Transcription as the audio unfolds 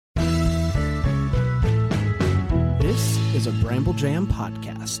is a Bramble Jam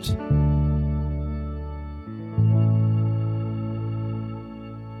podcast.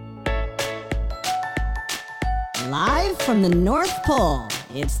 Live from the North Pole,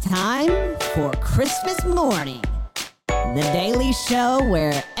 it's time for Christmas morning. The daily show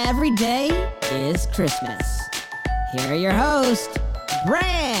where every day is Christmas. Here are your hosts,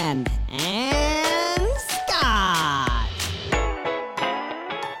 Brand and Scott.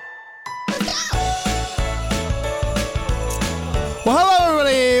 Well, hello,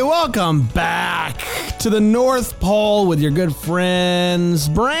 everybody. Welcome back to the North Pole with your good friends,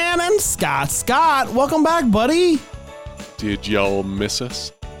 Bran and Scott. Scott, welcome back, buddy. Did y'all miss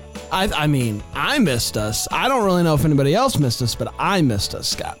us? I mean, I missed us. I don't really know if anybody else missed us, but I missed us,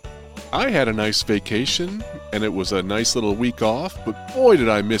 Scott. I had a nice vacation, and it was a nice little week off, but boy, did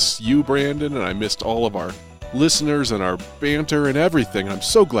I miss you, Brandon, and I missed all of our listeners and our banter and everything. I'm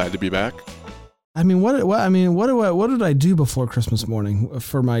so glad to be back. I mean, what did I do before Christmas morning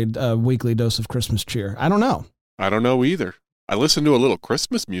for my weekly dose of Christmas cheer? I don't know. I don't know either. I listened to a little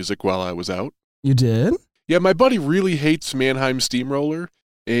Christmas music while I was out. You did? Yeah, my buddy really hates Mannheim Steamroller,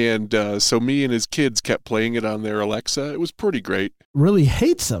 and so me and his kids kept playing it on their Alexa. It was pretty great. Really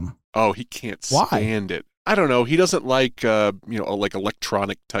hates them. Oh, he can't Why? stand it. I don't know. He doesn't like, like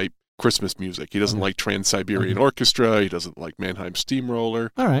electronic type Christmas music. He doesn't like Trans-Siberian Orchestra. He doesn't like Mannheim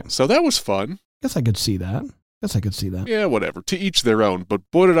Steamroller. All right. So that was fun. Guess I could see that. Yeah, whatever. To each their own. But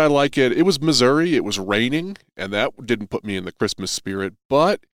boy, did I like it. It was Missouri. It was raining, and that didn't put me in the Christmas spirit.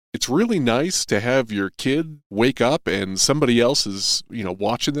 But it's really nice to have your kid wake up and somebody else is,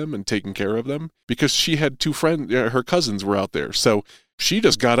 watching them and taking care of them. Because she had two friends, her cousins were out there. So she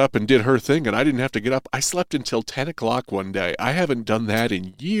just got up and did her thing, and I didn't have to get up. I slept until 10 o'clock one day. I haven't done that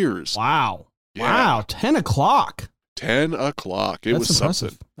in years. Wow. Yeah. Wow. 10 o'clock. 10 o'clock. It was impressive.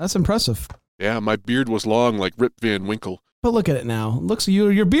 something. That's impressive. Yeah, my beard was long like Rip Van Winkle. But look at it now.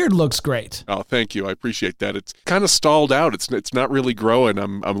 Your beard looks great. Oh, thank you. I appreciate that. It's kind of stalled out. It's not really growing.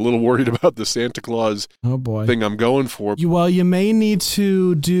 I'm a little worried about the Santa Claus thing I'm going for. You may need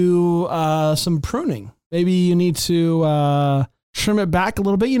to do some pruning. Maybe you need to trim it back a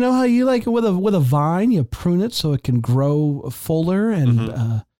little bit. You know how you like it with a vine? You prune it so it can grow fuller,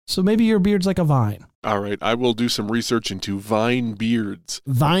 and so maybe your beard's like a vine. All right, I will do some research into vine beards.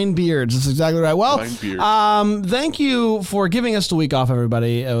 Vine beards, that's exactly right. Well, thank you for giving us the week off,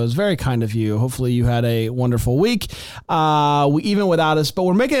 everybody. It was very kind of you. Hopefully you had a wonderful week, even without us. But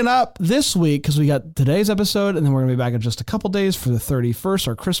we're making it up this week because we got today's episode, and then we're going to be back in just a couple days for the 31st,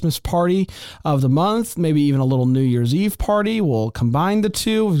 our Christmas party of the month, maybe even a little New Year's Eve party. We'll combine the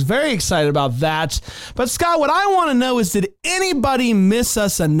two. I was very excited about that. But Scott, what I want to know is, did anybody miss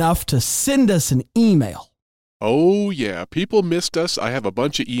us enough to send us an email? Oh, yeah. People missed us. I have a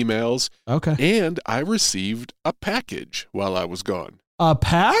bunch of emails. Okay. And I received a package while I was gone. A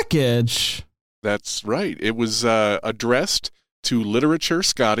package? That's right. It was addressed to Literature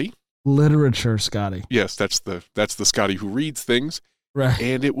Scotty. Literature Scotty. Yes, that's the Scotty who reads things. Right.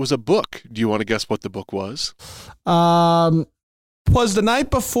 And it was a book. Do you want to guess what the book was? Was the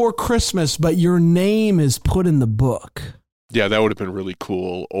night before Christmas, but your name is put in the book. Yeah, that would have been really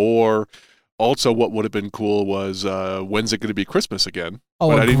cool. Or also what would have been cool was When's It Going to Be Christmas Again? Oh,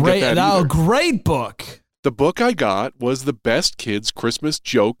 but I didn't get that either. Great book. The book I got was the Best Kids Christmas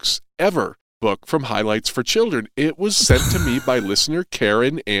Jokes Ever book from Highlights for Children. It was sent to me by listener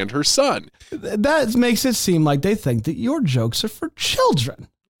Karen and her son. That makes it seem like they think that your jokes are for children.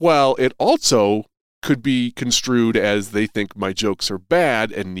 Well, it also could be construed as they think my jokes are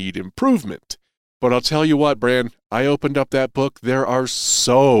bad and need improvement. But I'll tell you what, Bran, I opened up that book. There are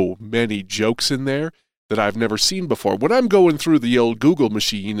so many jokes in there that I've never seen before. When I'm going through the old Google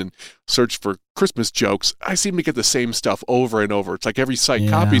machine and search for Christmas jokes, I seem to get the same stuff over and over. It's like every site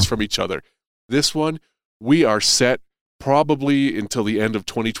copies from each other. This one, we are set probably until the end of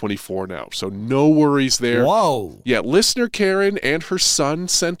 2024 now. So no worries there. Whoa. Yeah, listener Karen and her son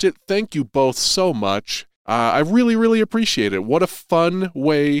sent it. Thank you both so much. I really, really appreciate it. What a fun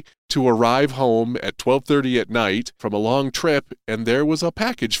way to arrive home at 12:30 at night from a long trip, and there was a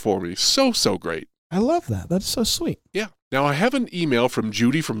package for me. So great. I love that. That's so sweet. Yeah. Now, I have an email from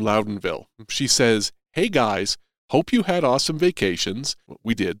Judy from Loudonville. She says, "Hey, guys, hope you had awesome vacations."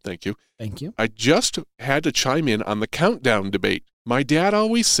 We did, thank you. Thank you. I just had to chime in on the countdown debate. My dad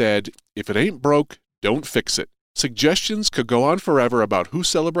always said, if it ain't broke, don't fix it. Suggestions could go on forever about who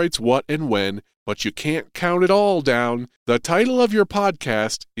celebrates what and when, but you can't count it all down. The title of your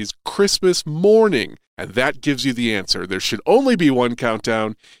podcast is Christmas Morning, and that gives you the answer. There should only be one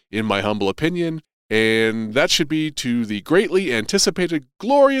countdown, in my humble opinion, And that should be to the greatly anticipated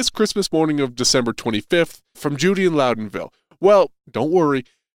glorious Christmas morning of December 25th from Judy in Loudonville. Well, don't worry.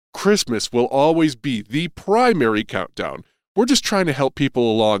 Christmas will always be the primary countdown. We're just trying to help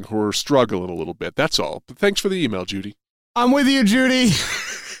people along who are struggling a little bit. That's all. But thanks for the email, Judy. I'm with you, Judy.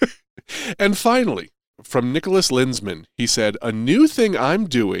 And finally, from Nicholas Linsman, he said, a new thing I'm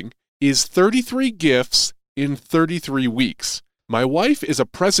doing is 33 gifts in 33 weeks. My wife is a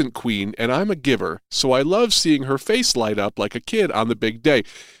present queen and I'm a giver, so I love seeing her face light up like a kid on the big day.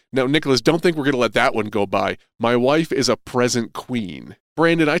 Now, Nicholas, don't think we're going to let that one go by. My wife is a present queen.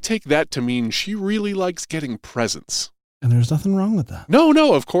 Brandon, I take that to mean she really likes getting presents. And there's nothing wrong with that.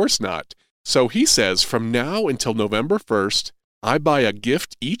 No, of course not. So he says, from now until November 1st, I buy a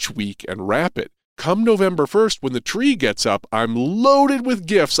gift each week and wrap it. Come November 1st, when the tree gets up, I'm loaded with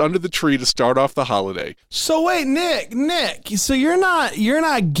gifts under the tree to start off the holiday. So wait, Nick, so you're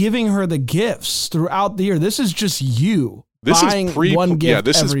not giving her the gifts throughout the year. This is just you buying one gift Yeah,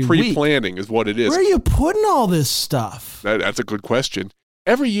 this every is pre-planning is what it is. Where are you putting all this stuff? That's a good question.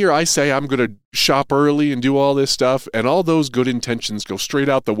 Every year I say I'm going to shop early and do all this stuff, and all those good intentions go straight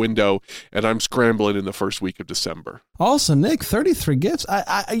out the window, and I'm scrambling in the first week of December. Also, Nick, 33 gifts.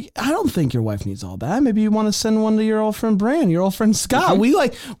 I don't think your wife needs all that. Maybe you want to send one to your old friend Brand, your old friend Scott.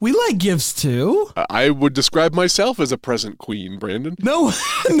 Mm-hmm. We like gifts too. I would describe myself as a present queen, Brandon. No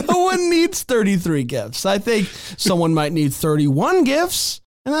one needs 33 gifts. I think someone might need 31 gifts.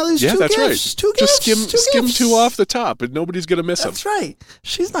 And at least two that's gifts. Right. Two Just gifts. skim two off the top, and nobody's going to miss them. That's right.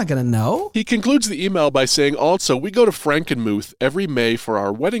 She's not going to know. He concludes the email by saying, also, we go to Frankenmuth every May for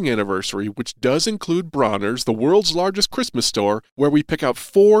our wedding anniversary, which does include Bronner's, the world's largest Christmas store, where we pick out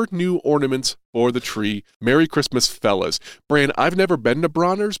 4 new ornaments for the tree. Merry Christmas, fellas. Bran, I've never been to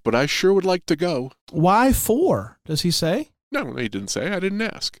Bronner's, but I sure would like to go. Why 4? Does he say? No, he didn't say. I didn't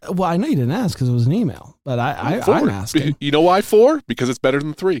ask. Well, I know you didn't ask because it was an email, but I'm asking. You know why 4? Because it's better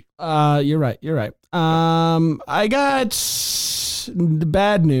than 3. You're right. I got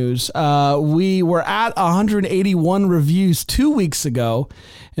bad news. We were at 181 reviews 2 weeks ago,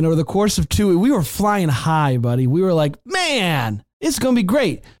 and over the course of 2 weeks, we were flying high, buddy. We were like, man, it's going to be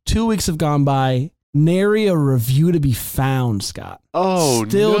great. 2 weeks have gone by. Nary a review to be found, Scott. Oh,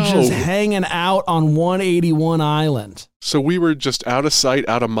 Still just hanging out on 181 Island. So we were just out of sight,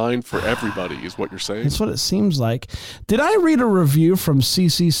 out of mind for everybody, is what you're saying? That's what it seems like. Did I read a review from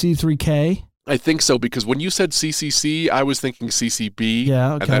CCC3K? I think so, because when you said CCC, I was thinking CCB.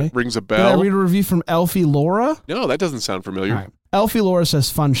 Yeah, okay. And that rings a bell. Did I read a review from Elfie Laura? No, that doesn't sound familiar. All right. Elfie Laura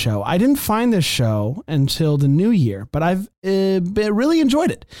says, fun show. I didn't find this show until the new year, but I've really enjoyed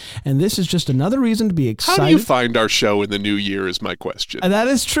it. And this is just another reason to be excited. How do you find our show in the new year is my question. And that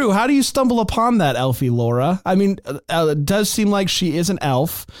is true. How do you stumble upon that, Elfie Laura? I mean, it does seem like she is an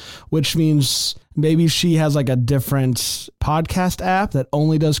elf, which means maybe she has like a different podcast app that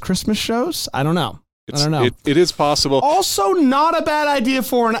only does Christmas shows. I don't know. It is possible. Also, not a bad idea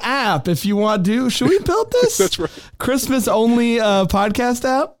for an app if you want to. Should we build this? That's right. Christmas-only podcast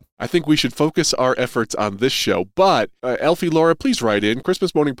app? I think we should focus our efforts on this show. But, Elfie Laura, please write in,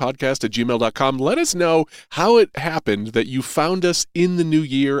 christmasmorningpodcast@gmail.com. Let us know how it happened that you found us in the new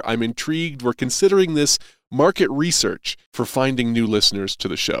year. I'm intrigued. We're considering this market research for finding new listeners to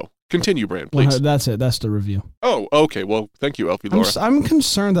the show. Continue, Brand, please. Well, that's it. That's the review. Oh, okay. Well, thank you, Elfie Laura. I'm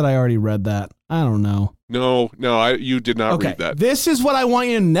concerned that I already read that. I don't know. No, you did not read that. This is what I want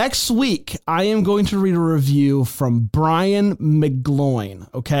you to next week. I am going to read a review from Brian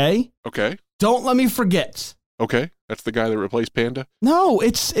McGloin, okay? Okay. Don't let me forget. Okay. That's the guy that replaced Panda? No,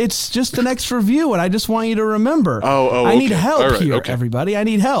 it's just the next review, and I just want you to remember. I need help here, everybody. I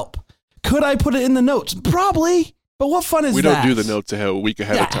need help. Could I put it in the notes? Probably. But what fun is that? We don't do the notes a week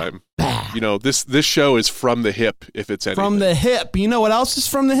ahead of time. You know, this show is from the hip, if it's anything. From the hip. You know what else is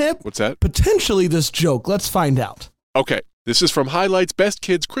from the hip? What's that? Potentially this joke. Let's find out. Okay. This is from Highlight's Best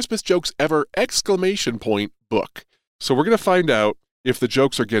Kids Christmas Jokes Ever! book. So we're going to find out if the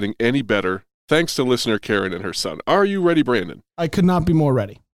jokes are getting any better, thanks to listener Karen and her son. Are you ready, Brandon? I could not be more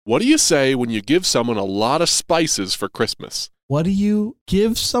ready. What do you say when you give someone a lot of spices for Christmas? What do you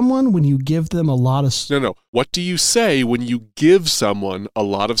give someone when you give them a lot of... No. What do you say when you give someone a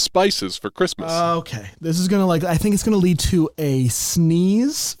lot of spices for Christmas? Okay. This is going to I think it's going to lead to a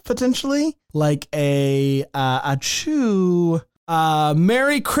sneeze, potentially. Like a chew.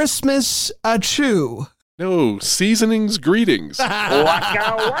 Merry Christmas, chew. No, seasonings, greetings.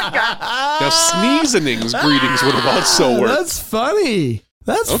 Waka, waka. Now, sneezing's greetings would have also worked. That's funny.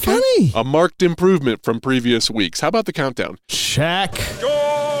 That's funny. A marked improvement from previous weeks. How about the countdown? Check.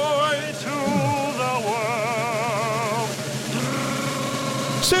 Joy to the world.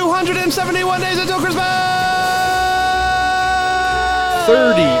 271 days until Christmas!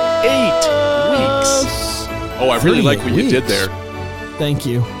 38 weeks. Oh, I really like what you did there. Thank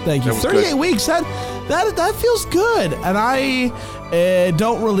you. 38 weeks. That feels good. And I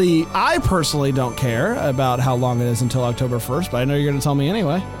personally don't care about how long it is until October 1st, but I know you're going to tell me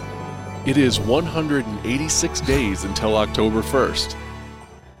anyway. It is 186 days until October 1st.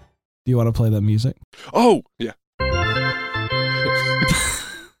 Do you want to play that music? Oh, yeah.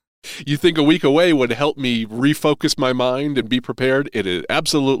 You think a week away would help me refocus my mind and be prepared? It is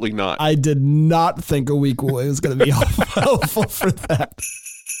absolutely not. I did not think a week away was going to be helpful for that.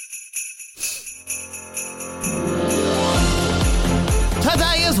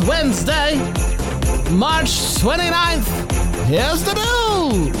 Today is Wednesday, March 29th. Here's the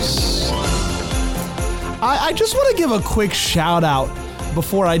news. I just want to give a quick shout out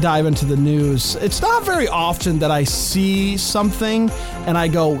before I dive into the news. It's not very often that I see something and I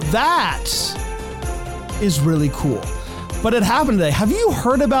go, that is really cool. But it happened today. Have you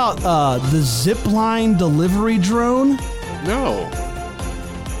heard about the Zipline delivery drone? No.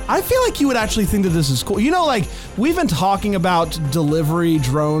 I feel like you would actually think that this is cool. You know, like, we've been talking about delivery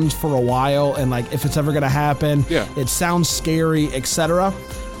drones for a while, and like, if it's ever going to happen, it sounds scary, etc.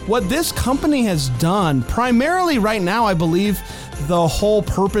 What this company has done, primarily right now, I believe the whole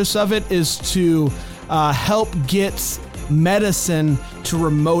purpose of it is to help get medicine to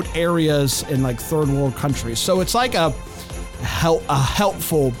remote areas in like third world countries. So it's like a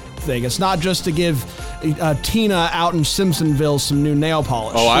helpful thing. It's not just to give Tina out in Simpsonville some new nail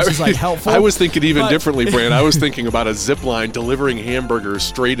polish. Oh, this is like helpful. I was thinking even differently, Brand. I was thinking about a zip line delivering hamburgers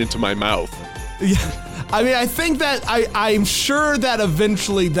straight into my mouth. Yeah, I mean, I think that I'm sure that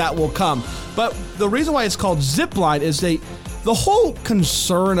eventually that will come. But the reason why it's called Zipline is the whole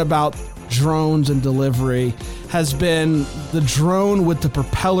concern about drones and delivery has been the drone with the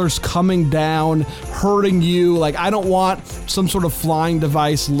propellers coming down, hurting you. Like, I don't want some sort of flying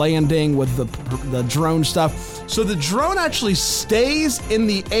device landing with the drone stuff. So the drone actually stays in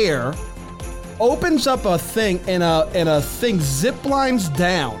the air, opens up a thing, and a thing zip lines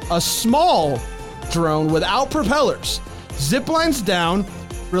down. A small drone without propellers zip lines down,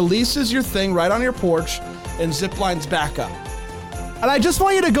 releases your thing right on your porch, and zip lines back up. And I just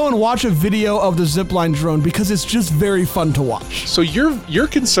want you to go and watch a video of the Zipline drone because it's just very fun to watch. So you're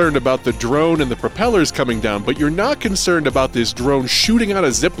concerned about the drone and the propellers coming down, but you're not concerned about this drone shooting out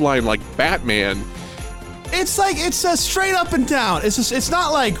a zip line like Batman. It's like, it's a straight up and down. It's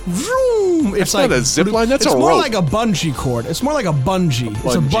not like vroom. It's like, not a zip line, that's a rope. It's more like a bungee cord. It's more like a bungee.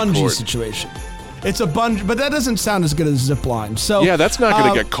 It's a bungee cord situation. It's a bungee, but that doesn't sound as good as zip line. So yeah, that's not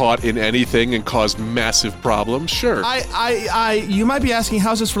going to get caught in anything and cause massive problems. Sure. You might be asking,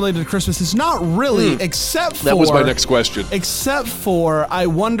 how's this related to Christmas? It's not really, except for... That was my next question. Except for, I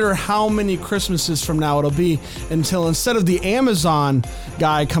wonder how many Christmases from now it'll be until instead of the Amazon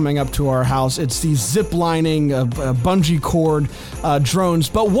guy coming up to our house, it's these zip lining, bungee cord drones.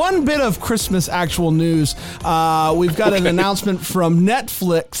 But one bit of Christmas actual news, we've got an announcement from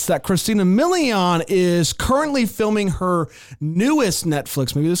Netflix that Christina Milian is currently filming her newest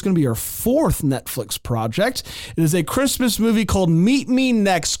Netflix movie. This is going to be her fourth Netflix project. It is a Christmas movie called Meet Me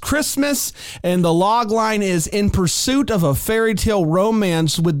Next Christmas, and the log line is, in pursuit of a fairy tale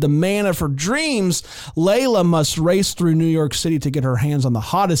romance with the man of her dreams, Layla must race through New York City to get her hands on the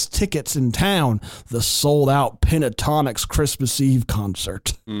hottest tickets in town, the sold-out Pentatonics Christmas Eve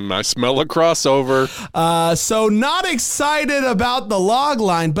concert. I smell a crossover. So not excited about the log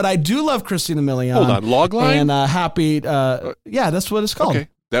line, but I do love Christina Milian. Hold on, log line? And happy, yeah, that's what it's called. Okay,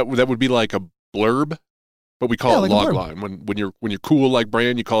 that would be like a blurb, but we call it like log line. When you're cool like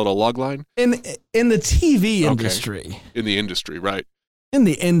Brian, you call it a log line? In the TV industry. In the industry, right. In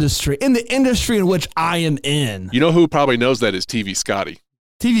the industry in which I am in. You know who probably knows that is TV Scotty.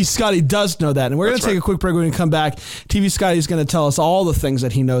 TV Scotty does know that, and we're going to take a quick break. When we come back, TV Scotty is going to tell us all the things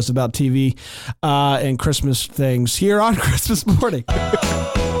that he knows about TV and Christmas things here on Christmas morning.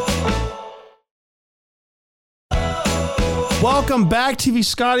 Welcome back. TV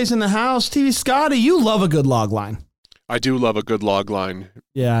Scotty's in the house. TV Scotty, you love a good log line. I do love a good log line.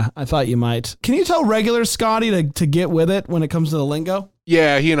 Yeah, I thought you might. Can you tell regular Scotty to get with it when it comes to the lingo?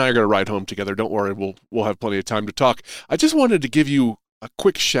 Yeah, he and I are going to ride home together. Don't worry, we'll have plenty of time to talk. I just wanted to give you a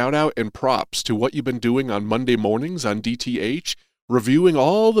quick shout out and props to what you've been doing on Monday mornings on DTH, reviewing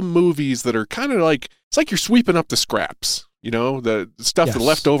all the movies that are kind of like, it's like you're sweeping up the scraps, you know, the stuff that's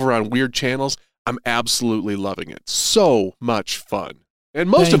left over on weird channels. I'm absolutely loving it. So much fun. And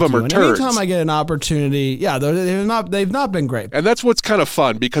most of them are and turds. Anytime I get an opportunity, they've not been great. And that's what's kind of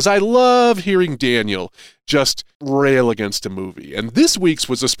fun, because I love hearing Daniel just rail against a movie. And this week's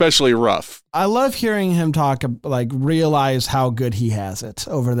was especially rough. I love hearing him talk, realize how good he has it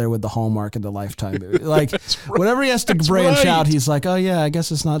over there with the Hallmark and the Lifetime movie. Like, whenever he has to branch out, he's like, oh, yeah, I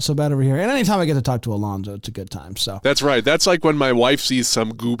guess it's not so bad over here. And anytime I get to talk to Alonzo, it's a good time. So that's right. That's like when my wife sees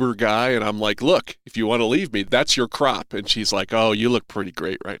some goober guy, and I'm like, look, if you want to leave me, that's your crop. And she's like, oh, you look pretty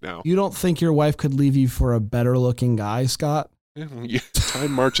great right now. You don't think your wife could leave you for a better-looking guy, Scott?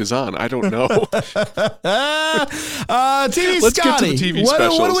 Time marches on. I don't know. TV Let's Scotty, get to the TV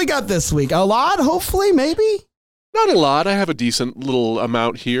specials. What do we got this week? A lot, hopefully, maybe? Not a lot. I have a decent little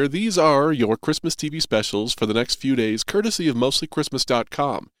amount here. These are your Christmas TV specials for the next few days, courtesy of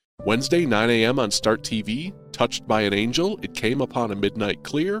mostlychristmas.com. Wednesday, 9 a.m. on Start TV, Touched by an Angel, It Came Upon a Midnight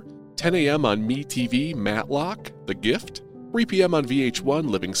Clear. 10 a.m. on MeTV, Matlock, The Gift. 3 p.m. on VH1,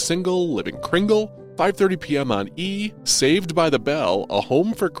 Living Single, Living Kringle. 5:30 p.m. on E! Saved by the Bell, A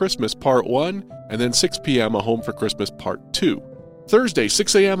Home for Christmas Part 1, and then 6 p.m. A Home for Christmas Part 2. Thursday,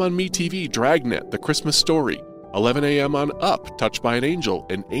 6 a.m. on MeTV, Dragnet, The Christmas Story. 11 a.m. on Up, Touched by an Angel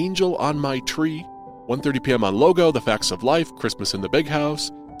on My Tree. 1:30 p.m. on Logo, The Facts of Life, Christmas in the Big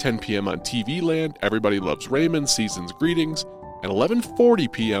House. 10 p.m. on TV Land, Everybody Loves Raymond, Season's Greetings. And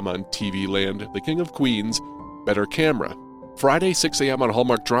 11:40 p.m. on TV Land, The King of Queens, Better Camera. Friday, 6 a.m. on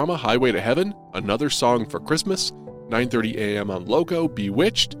Hallmark Drama, Highway to Heaven, Another Song for Christmas. 9:30 a.m. on Logo,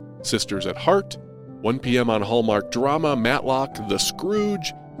 Bewitched, Sisters at Heart. 1 p.m. on Hallmark Drama, Matlock, The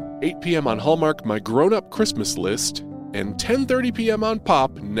Scrooge. 8 p.m. on Hallmark, My Grown-Up Christmas List. And 10:30 p.m. on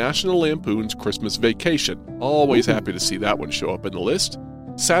Pop, National Lampoon's Christmas Vacation. Always happy to see that one show up in the list.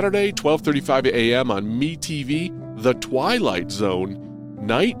 Saturday, 12:35 a.m. on MeTV, The Twilight Zone,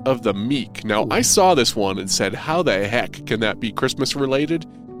 Night of the Meek. Now, I saw this one and said, how the heck can that be Christmas related?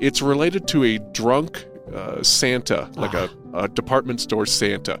 It's related to a drunk Santa, like a department store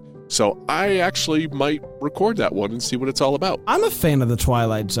Santa. So I actually might record that one and see what it's all about. I'm a fan of The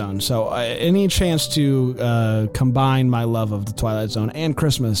Twilight Zone, so any chance to combine my love of The Twilight Zone and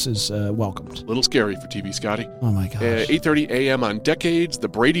Christmas is welcomed. A little scary for TV, Scotty. Oh, my gosh. 8:30 a.m. on Decades, The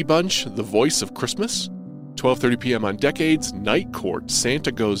Brady Bunch, The Voice of Christmas. 12:30 p.m. on Decades, Night Court, Santa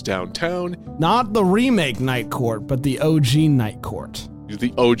Goes Downtown. Not the remake Night Court, but the OG Night Court.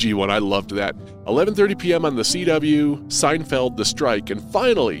 The OG one, I loved that. 11:30 p.m. on the CW, Seinfeld, The Strike. And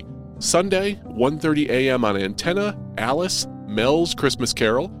finally, Sunday, 1:30 a.m. on Antenna, Alice, Mel's Christmas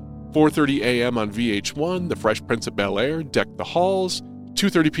Carol. 4:30 a.m. on VH1, The Fresh Prince of Bel-Air, Deck the Halls.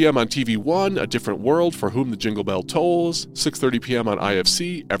 2:30 p.m. on TV1, A Different World, For Whom the Jingle Bell Tolls. 6:30 p.m. on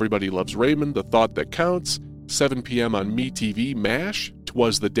IFC, Everybody Loves Raymond, The Thought That Counts. 7 p.m. on MeTV, MASH,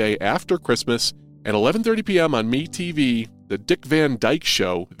 'Twas the Day After Christmas. And 11:30 p.m. on MeTV, The Dick Van Dyke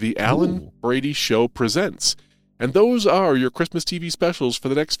Show, The Alan Brady Show Presents. And those are your Christmas TV specials for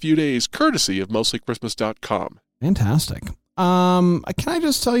the next few days, courtesy of mostlychristmas.com. Fantastic. Can I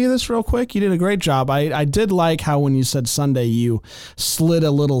just tell you this real quick? You did a great job. I did like how when you said Sunday, you slid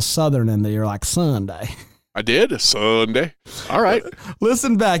a little Southern in there. You're like, Sunday. I did? Sunday. All right.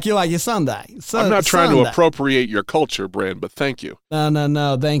 Listen back. You're like, you're Sunday. I'm not trying to appropriate your culture, Brand, but thank you.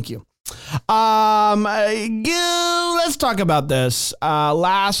 No. Thank you. Let's talk about this.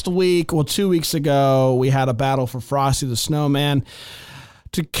 Last week, 2 weeks ago, we had a battle for Frosty the Snowman.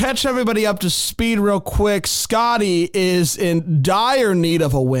 To catch everybody up to speed real quick, Scotty is in dire need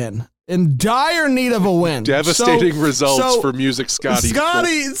of a win. Devastating results for Music Scotty.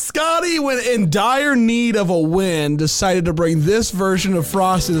 Scotty, when in dire need of a win, decided to bring this version of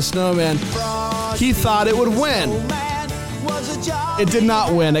Frosty the Snowman. He thought it would win. It did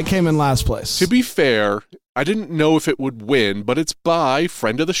not win. It came in last place. To be fair, I didn't know if it would win, but it's by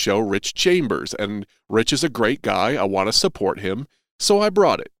friend of the show, Rich Chambers. And Rich is a great guy. I want to support him. So I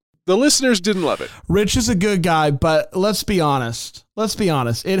brought it. The listeners didn't love it. Rich is a good guy, but let's be honest. It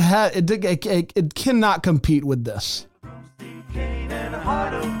cannot compete with this.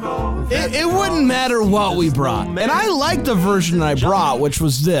 It wouldn't matter what we brought. And I like the version I brought, which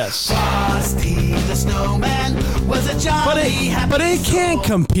was this. Frosty the Snowman was a jolly but it can't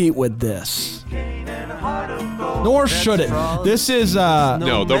compete with this. Nor should it. This is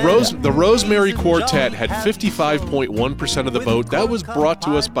no, the Rosemary Quartet had 55.1% of the vote. That was brought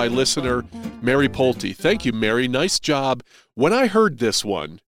to us by listener Mary Pulte. Thank you, Mary. Nice job. When I heard this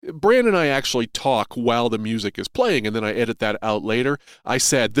one, Brand and I actually talk while the music is playing, and then I edit that out later. I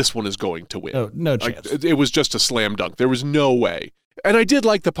said, this one is going to win. No chance. It was just a slam dunk. There was no way. And I did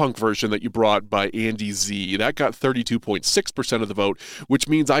like the punk version that you brought by Andy Z. That got 32.6% of the vote, which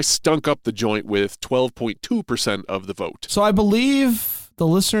means I stunk up the joint with 12.2% of the vote. So I believe The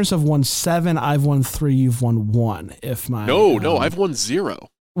listeners have won 7. I've won 3. You've won 1. No, I've won 0.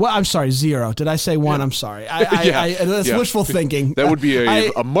 Well, I'm sorry, 0. Did I say 1? Yeah. I'm sorry. That's wishful thinking. That would be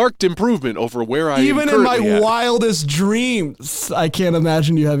a marked improvement over where I am even in my wildest dreams, I can't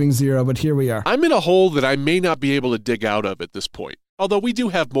imagine you having 0, but here we are. I'm in a hole that I may not be able to dig out of at this point. Although we do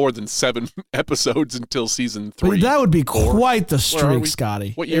have more than 7 episodes until season 3. But that would be quite the streak,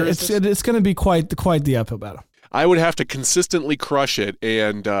 Scotty. What year is this? It's going to be quite the uphill battle. I would have to consistently crush it,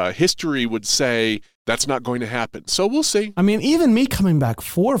 and history would say that's not going to happen. So we'll see. I mean, even me coming back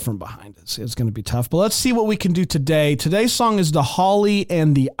 4 from behind is going to be tough. But let's see what we can do today. Today's song is The Holly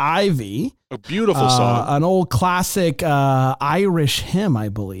and the Ivy. A beautiful song. An old classic Irish hymn, I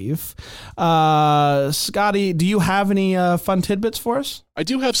believe. Scotty, do you have any fun tidbits for us? I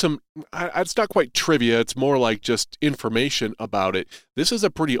do have some. It's not quite trivia. It's more like just information about it. This is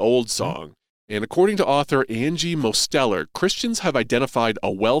a pretty old song. And according to author Angie Mosteller, Christians have identified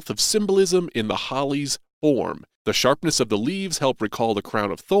a wealth of symbolism in the holly's form. The sharpness of the leaves help recall the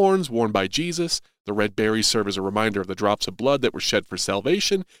crown of thorns worn by Jesus. The red berries serve as a reminder of the drops of blood that were shed for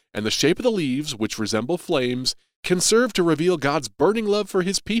salvation. And the shape of the leaves, which resemble flames, can serve to reveal God's burning love for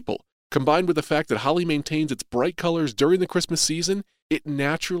his people. Combined with the fact that holly maintains its bright colors during the Christmas season, it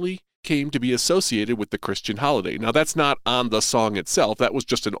naturally came to be associated with the Christian holiday. Now, that's not on the song itself. That was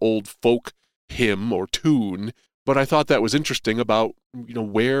just an old folk hymn or tune, but I thought that was interesting about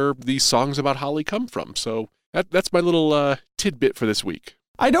where these songs about holly come from. So that's my little tidbit for this week.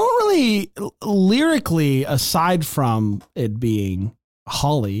 I don't really lyrically, aside from it being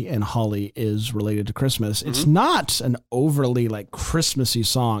holly, and holly is related to Christmas, it's not an overly like Christmassy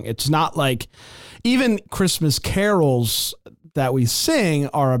song. It's not like even Christmas carols that we sing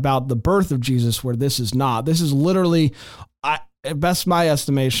are about the birth of Jesus, where this is not. This is literally, at best my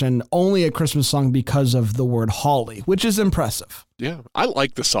estimation, only a Christmas song because of the word holly, which is impressive. Yeah, I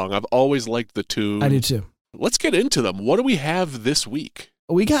like the song. I've always liked the tune. I do too. Let's get into them. What do we have this week?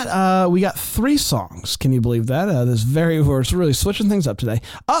 We got 3 songs. Can you believe that? We're really switching things up today.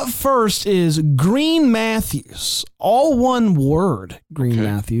 Up first is Green Matthews. All one word, Green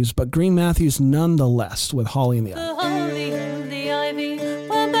Matthews, but Green Matthews nonetheless with Holly and the Ivy. The holly and the ivy,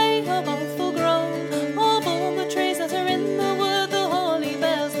 when they are both full grown, of all the trees that are in the wood, the holly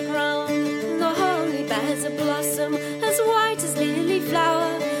bears the crown. The holly bears a blossom as white as lily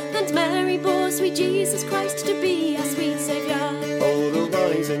flower, and Mary bore sweet Jesus Christ to be our sweet Saviour. Oh, the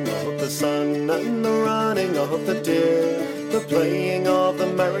rising of the sun and the running of the deer, the playing of the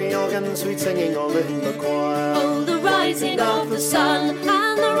merry organ, sweet singing all in the choir. Oh, the rising of the sun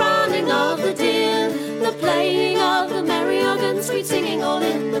and the running of the deer, the playing of the merry organ, sweet singing all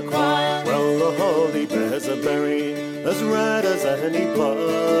in the choir. Well, the holly bears a berry as red as any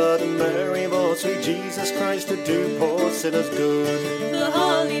blood, and Mary bore sweet Jesus Christ to do poor sinners good. The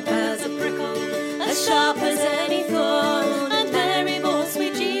holly bears a prickle as sharp as any thorn, and Mary bore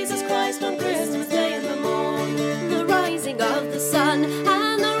sweet Jesus Christ on Christmas Day in the morn. The rising of the sun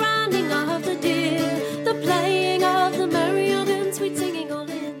and the running of the deer, the playing of the merry organ, sweet singing all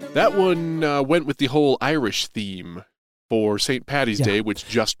in the That one went with the whole Irish theme for St. Patty's Day, which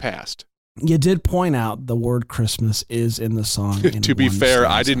just passed. You did point out the word Christmas is in the song. To be fair,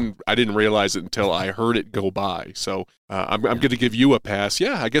 I didn't realize it until I heard it go by. So I'm going to give you a pass.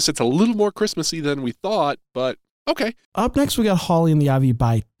 Yeah, I guess it's a little more Christmassy than we thought, but okay. Up next, we got Holly and the Ivy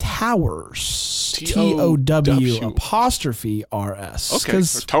by Towers. T-O-W apostrophe R-S. Okay,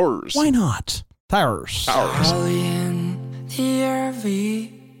 Towers. Why not? Towers. Holly and the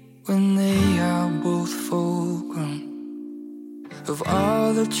Ivy, when they are both full grown. Of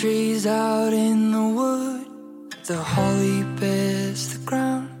all the trees out in the wood, the holly bears the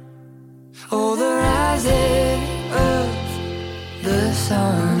crown. Oh, the rising of the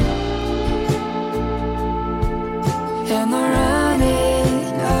sun and the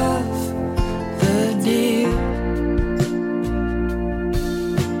running of the deer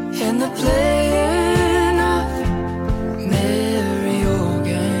and the playing of merry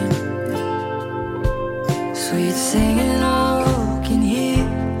organ, sweet singing all can hear,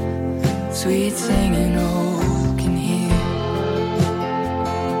 sweet singing all can hear.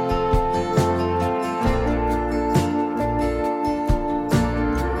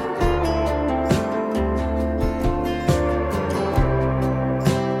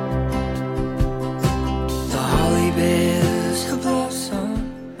 The holly bears a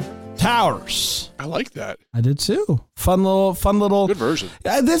blossom. Towers. I like that. I did too. Fun little. Good version.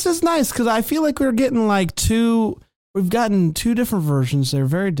 This is nice because I feel like we're getting like 2 we've gotten two different versions. They're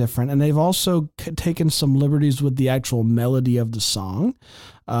very different, and they've also taken some liberties with the actual melody of the song.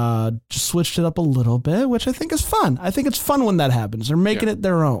 Just switched it up a little bit, which I think is fun. I think it's fun when that happens. They're making it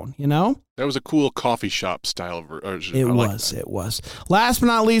their own, you know? That was a cool coffee shop style version. It was. Last but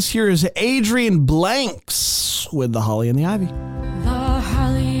not least, here is Adrian Blanks with The Holly and the Ivy. The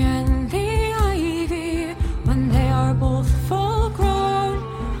holly and the ivy, when they are both full grown,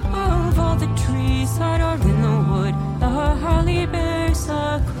 of all the trees that are in the wood, the holly bears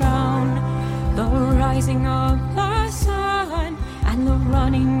a crown. The rising of the sun and the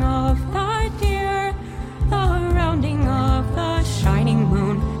running of the deer, the rounding of the shining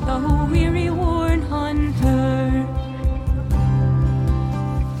moon, the weary worn hunter.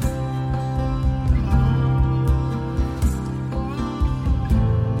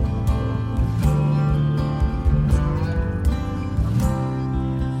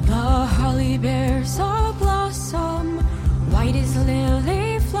 The holly bears a blossom, white as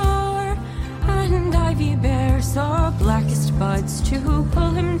lily flower, and ivy bears the blackest buds to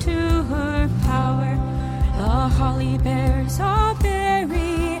pull him to her power. The holly bears a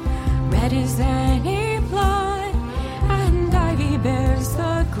berry, red as any blood, and ivy bears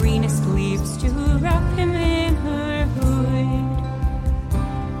the greenest leaves to wrap him in her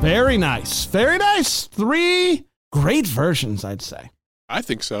hood. Very nice. Very nice. 3 great versions, I'd say. I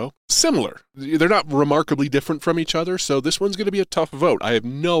think so. Similar. They're not remarkably different from each other, so this one's going to be a tough vote. I have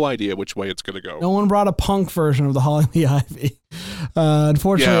no idea which way it's going to go. No one brought a punk version of The Holly and the Ivy.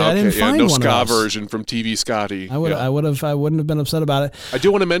 Unfortunately, I didn't find no one. ska of those. version from TV Scotty. I wouldn't have been upset about it. I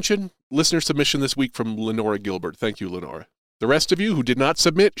do want to mention listener submission this week from Lenora Gilbert. Thank you, Lenora. The rest of you who did not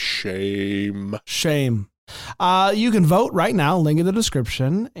submit, shame. Shame. You can vote right now, link in the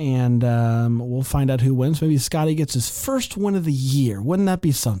description, and we'll find out who wins. Maybe Scotty gets his first win of the year. Wouldn't that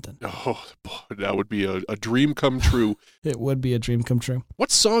be something? Oh, boy, that would be a dream come true. It would be a dream come true.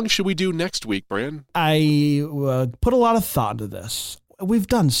 What song should we do next week, Bran? I put a lot of thought into this. We've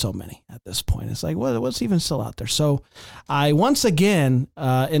done so many at this point. It's like, what's even still out there? So I once again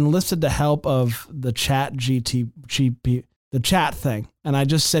enlisted the help of the chat GP. The chat thing. And I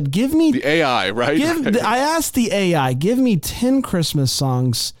just said, give me... The AI, right? I asked the AI, give me 10 Christmas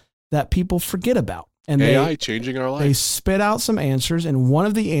songs that people forget about. And AI changing our lives. They spit out some answers, and one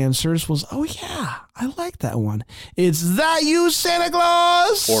of the answers was, oh yeah, I like that one. It's That You, Santa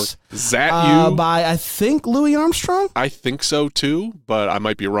Claus? Or That You? By, I think, Louis Armstrong? I think so too, but I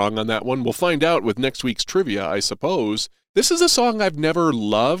might be wrong on that one. We'll find out with next week's trivia, I suppose. This is a song I've never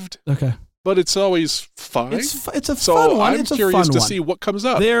loved. Okay. But it's always fine. It's a fun one. I'm curious to see what comes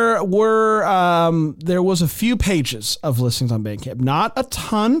up. There was a few pages of listings on Bandcamp. Not a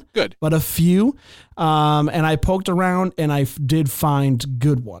ton. Good. But a few. And I poked around and I did find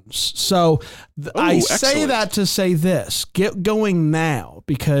good ones. So I say that to say this. Get going now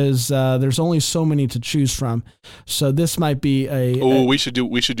because there's only so many to choose from. So this might be we should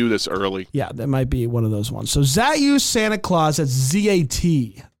do this early. Yeah, that might be one of those ones. So Zat You, Santa Claus, that's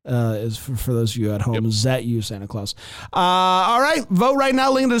ZAT. Is for those of you at home. Is that you, Santa Claus? All right, vote right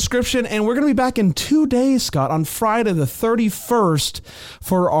now, link in the description, and we're going to be back in 2 days, Scott, on Friday the 31st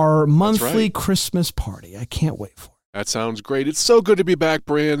for our monthly Christmas party. I can't wait for it. That sounds great. It's so good to be back,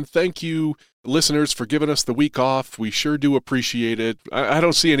 Bran. Thank you, listeners, for giving us the week off. We sure do appreciate it. I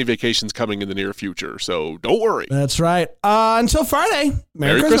don't see any vacations coming in the near future, so don't worry. That's right. Until Friday,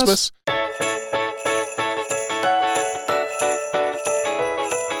 Merry Christmas.